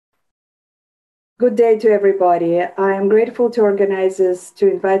Good day to everybody. I am grateful to organizers to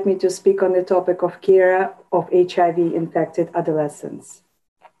invite me to speak on the topic of care of HIV-infected adolescents.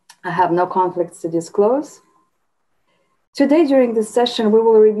 I have no conflicts to disclose. Today, during this session, we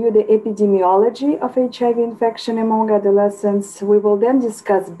will review the epidemiology of HIV infection among adolescents. We will then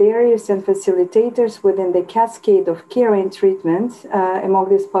discuss barriers and facilitators within the cascade of care and treatment among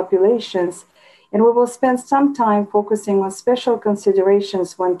these populations. And we will spend some time focusing on special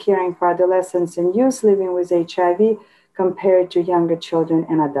considerations when caring for adolescents and youth living with HIV compared to younger children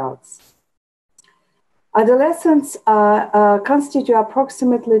and adults. Adolescents constitute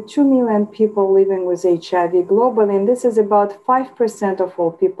approximately 2 million people living with HIV globally, and this is about 5% of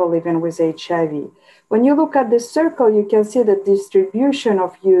all people living with HIV. When you look at the circle, you can see the distribution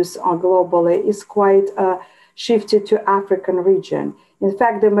of use globally is quite shifted to African region. In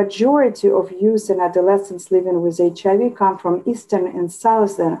fact, the majority of youth and adolescents living with HIV come from Eastern and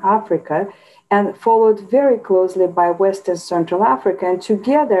Southern Africa, and followed very closely by West and Central Africa. And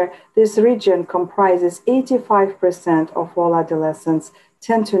together, this region comprises 85% of all adolescents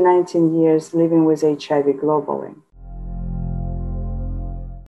 10 to 19 years living with HIV globally.